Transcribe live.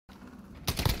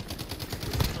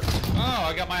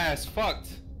I got my ass fucked.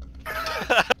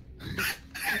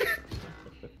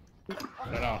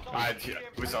 No. I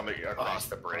was on the across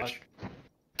the bridge.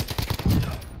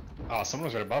 Oh, someone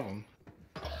was right above him.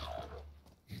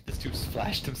 This dude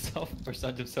splashed himself or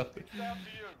stunned himself.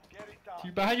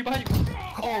 You behind you, behind you.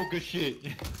 Oh, good shit.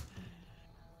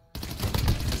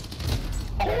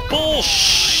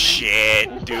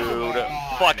 Bullshit, dude.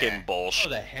 Fucking Oh, bullshit.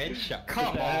 the headshot.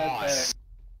 Come on. He's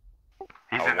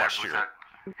Oh, in that, watch you.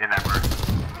 in that room.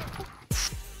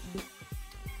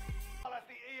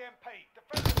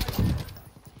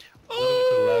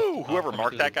 Ooh, whoever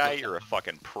marked that guy, you're a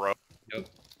fucking pro. Yep.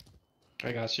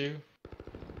 I got you.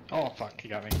 Oh fuck, he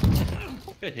got me.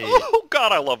 Good hit. Oh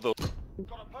god, I love those.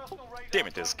 Damn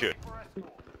it, this is good.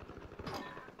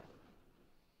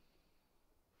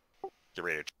 Get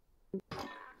ready to...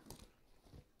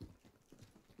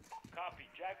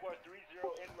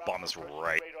 Bomb is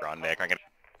right on Nick. I'm gonna...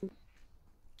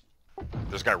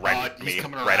 There's a guy right with he's me,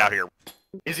 coming right out here.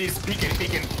 Is he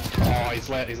peeking? Oh, he's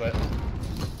lit, he's lit.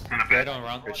 Right on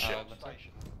around. Good shit.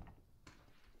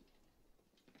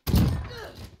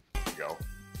 Go.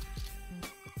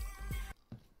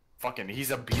 Fucking,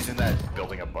 he's in that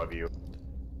building above you.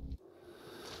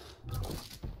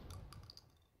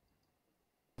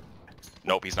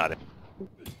 Nope, he's not in.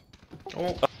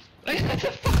 Oh. They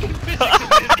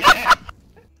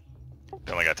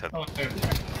only got 10. Oh, dude.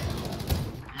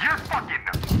 You're fucking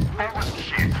full of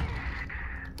shit.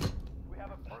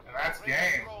 That's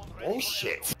game. Oh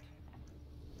shit.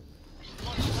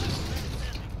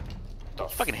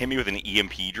 Fucking hit me with an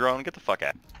EMP drone. Get the fuck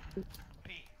out.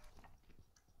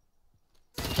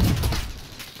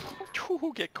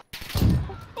 Ooh, get.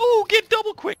 Ooh, get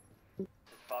double quick.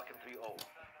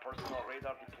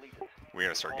 We're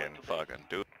gonna start getting fucking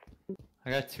dude.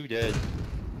 I got 2 dead.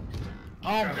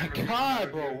 Oh my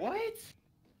god, bro, what?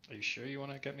 Are you sure you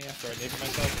want to get me after I neighbor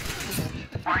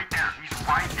myself? Right there, he's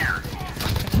right there.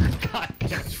 God,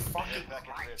 That's fucking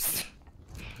Christ.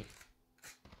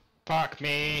 Fuck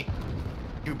me.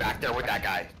 Two back there with that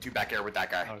guy. Two back there with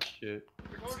that guy. oh shit.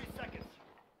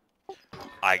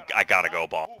 I gotta go,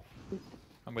 bomb.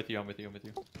 I'm with you, I'm with you, I'm with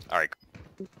you. Alright.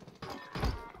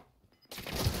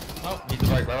 Oh, he's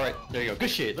right. There you go. Good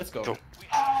shit, let's go. Go.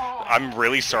 I'm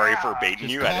really sorry for baiting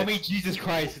Just you. call I me Jesus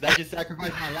Christ, 'cause I just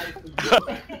sacrificed my life for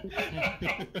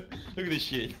you. Look at this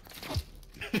shit.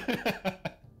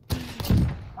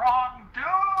 Wrong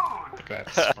dude! Look at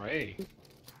that spray.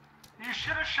 You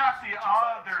should have shot the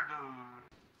other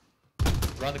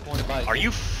dude. Around the corner by. Are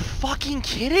you fucking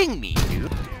kidding me,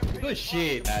 dude? Good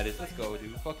shit, Mattis. Let's go,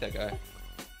 dude. Fuck that guy.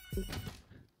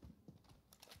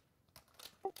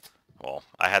 Well,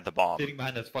 I had the bomb. Sitting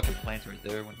behind those fucking plants right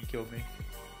there when he killed me.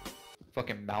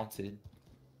 Fucking mounted.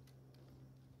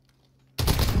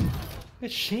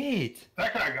 Good shit.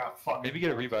 That guy got fucked. Maybe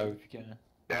get a revive if you can.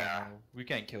 Yeah. We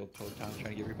can't kill the whole time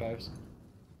trying to get revives.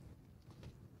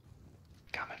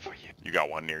 Coming for you. You got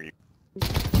one near you.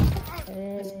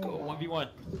 Let's go. 1v1.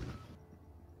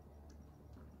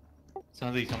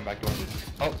 Sounds like he's coming back to us.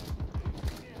 Oh.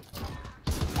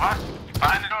 What?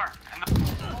 Behind the door.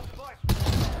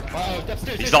 Wow,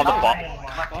 upstairs. He's on the bomb.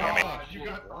 Damn it. You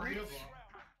got 3 of them.